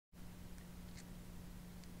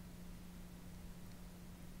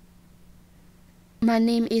My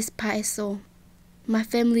name is Pa Eh Soe. My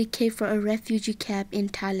family came from a refugee camp in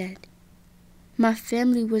Thailand. My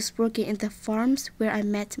family was working in the farms where I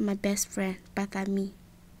met my best friend, Pa Eh Soe.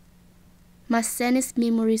 My saddest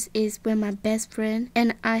memories is when my best friend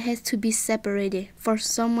and I had to be separated for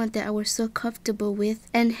someone that I was so comfortable with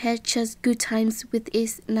and had just good times with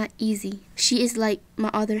is not easy. She is like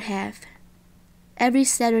my other half. Every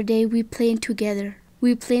Saturday we played together.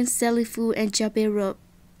 We played selling food and jumping rope.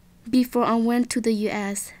 Before I went to the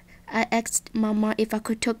US, I asked Mama if I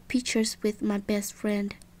could take pictures with my best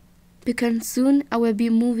friend, because soon I will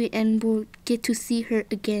be moving and will get to see her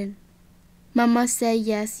again. Mama said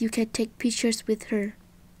yes, you can take pictures with her.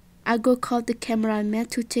 I go call the cameraman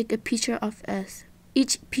to take a picture of us.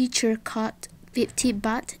 Each picture cost 50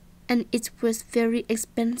 baht and it was very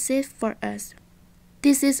expensive for us.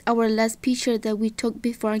 This is our last picture that we took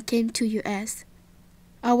before I came to US.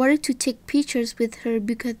 I wanted to take pictures with her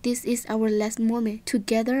because this is our last moment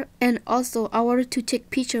together, and also I wanted to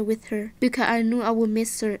take picture with her because I knew I would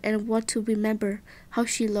miss her and want to remember how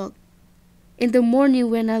she looked. In the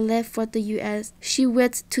morning when I left for the US, she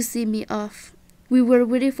went to see me off. We were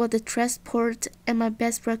waiting for the transport and my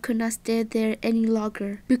best friend could not stay there any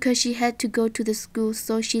longer because she had to go to the school,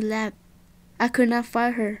 so she left. I could not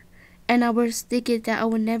find her and I was thinking that I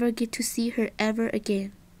would never get to see her ever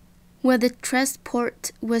again. When the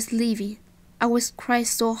transport was leaving, I was crying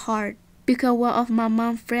so hard because one of my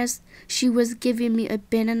mom's friends, she was giving me a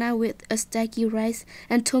banana with a sticky rice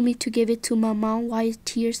and told me to give it to my mom while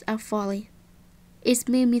tears are falling. It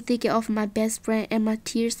made me think of my best friend and my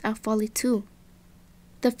tears are falling too.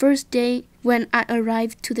 The first day when I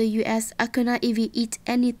arrived to the US, I could not even eat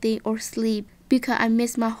anything or sleep because I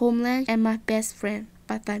missed my homeland and my best friend,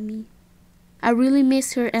 Pa Eh Soe. I really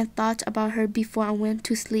missed her and thought about her before I went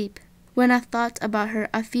to sleep. When I thought about her,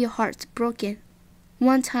 I feel heartbroken.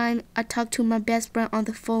 One time, I talked to my best friend on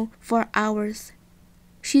the phone for hours.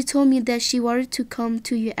 She told me that she wanted to come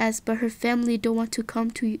to US, but her family don't want to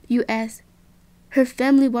come to US. Her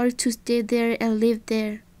family wanted to stay there and live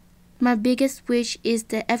there. My biggest wish is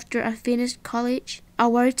that after I finish college, I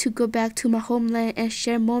wanted to go back to my homeland and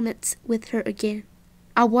share moments with her again.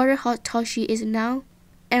 I wonder how tall she is now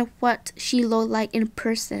and what she looked like in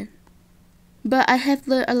person. But I have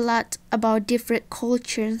learned a lot about different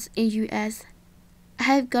cultures in US. I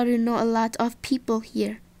have gotten to know a lot of people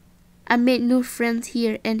here. I made new friends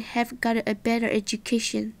here and have gotten a better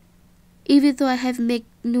education. Even though I have made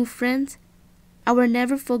new friends, I will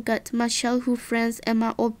never forget my childhood friends and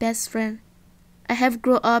my old best friend. I have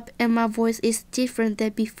grown up and my voice is different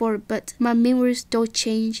than before, but my memories don't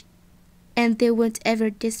change and they won't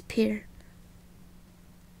ever disappear.